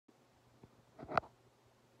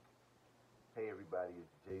everybody.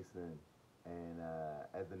 It's Jason, and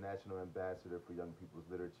as the National Ambassador for Young People's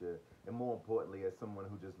Literature, and more importantly, as someone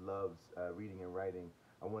who just loves reading and writing,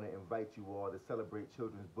 I want to invite you all to celebrate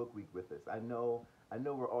Children's Book Week with us. I know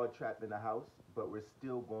we're all trapped in the house, but we're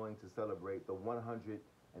still going to celebrate the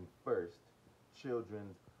 101st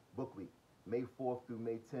Children's Book Week, May 4th through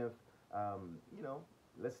May 10th. You know,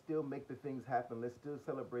 let's still make the things happen. Let's still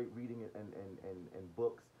celebrate reading and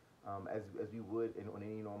books as we would on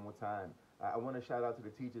any normal time. I want to shout out to the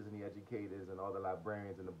teachers and the educators and all the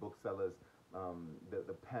librarians and the booksellers,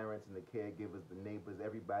 the parents and the caregivers, the neighbors,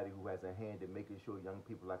 everybody who has a hand in making sure young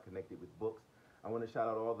people are connected with books. I want to shout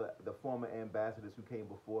out all the former ambassadors who came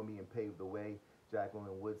before me and paved the way.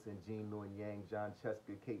 Jacqueline Woodson, Jean Lewin Yang, John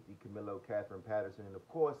Cheska, Kate DiCamillo, Catherine Patterson, and of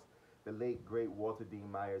course, the late, great Walter Dean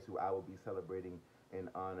Myers, who I will be celebrating in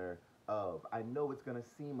honor of. I know it's going to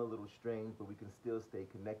seem a little strange, but we can still stay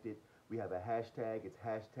connected. We have a hashtag. It's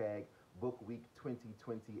hashtag Book Week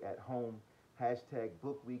 2020 at home. Hashtag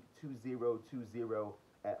Book Week 2020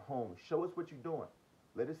 at home. Show us what you're doing.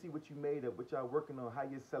 Let us see what you made of, what y'all working on, how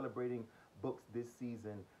you're celebrating books this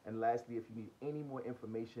season. And lastly, if you need any more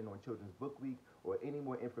information on Children's Book Week or any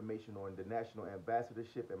more information on the National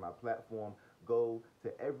Ambassadorship and my platform, go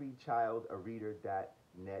to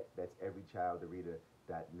everychildareader.net. That's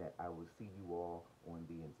everychildareader.net. I will see you all on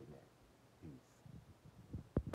the internet.